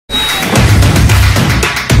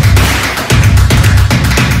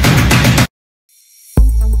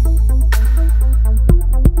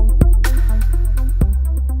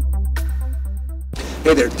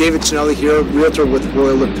Hey there, David Chinelli here, realtor with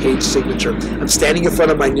Royal LePage Signature. I'm standing in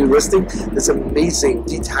front of my new listing, this amazing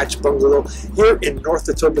detached bungalow here in North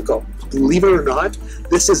Etobicoke. Believe it or not,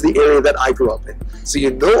 this is the area that I grew up in. So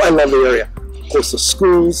you know I love the area. Close to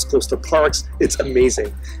schools, close to parks, it's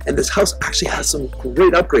amazing. And this house actually has some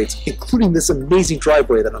great upgrades, including this amazing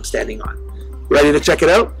driveway that I'm standing on. Ready to check it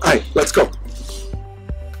out? All right, let's go.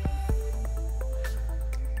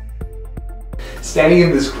 Standing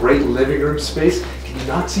in this great living room space, can you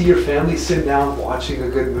not see your family sitting down watching a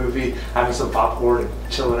good movie, having some popcorn and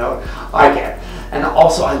chilling out? I can. And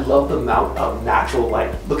also I love the amount of natural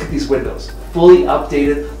light. Look at these windows. Fully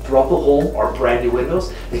updated throughout the home are brand new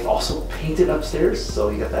windows. They've also painted upstairs, so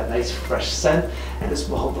you got that nice fresh scent, and as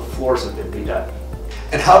well the floors have been redone.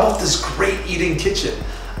 And how about this great eating kitchen?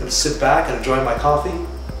 I'm gonna sit back and enjoy my coffee.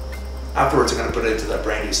 Afterwards I'm gonna put it into that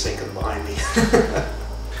brand new sink behind me.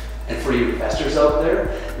 And for you investors out there,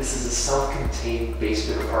 this is a self-contained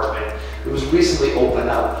basement apartment. It was recently opened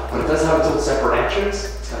up, but it does have its own separate entrance.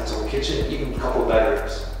 It's got its own kitchen, even a couple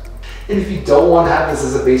bedrooms. And if you don't want to have this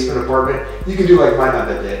as a basement apartment, you can do like my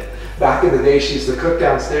mother did. Back in the day, she used to cook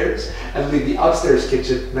downstairs and leave the upstairs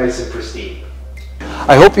kitchen nice and pristine.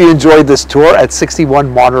 I hope you enjoyed this tour at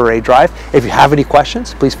 61 Monterrey Drive. If you have any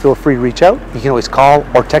questions, please feel free to reach out. You can always call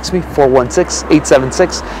or text me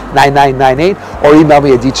 416-876-9998 or email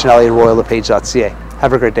me at dchinelli@royallepage.ca.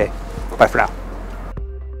 Have a great day. Bye for now.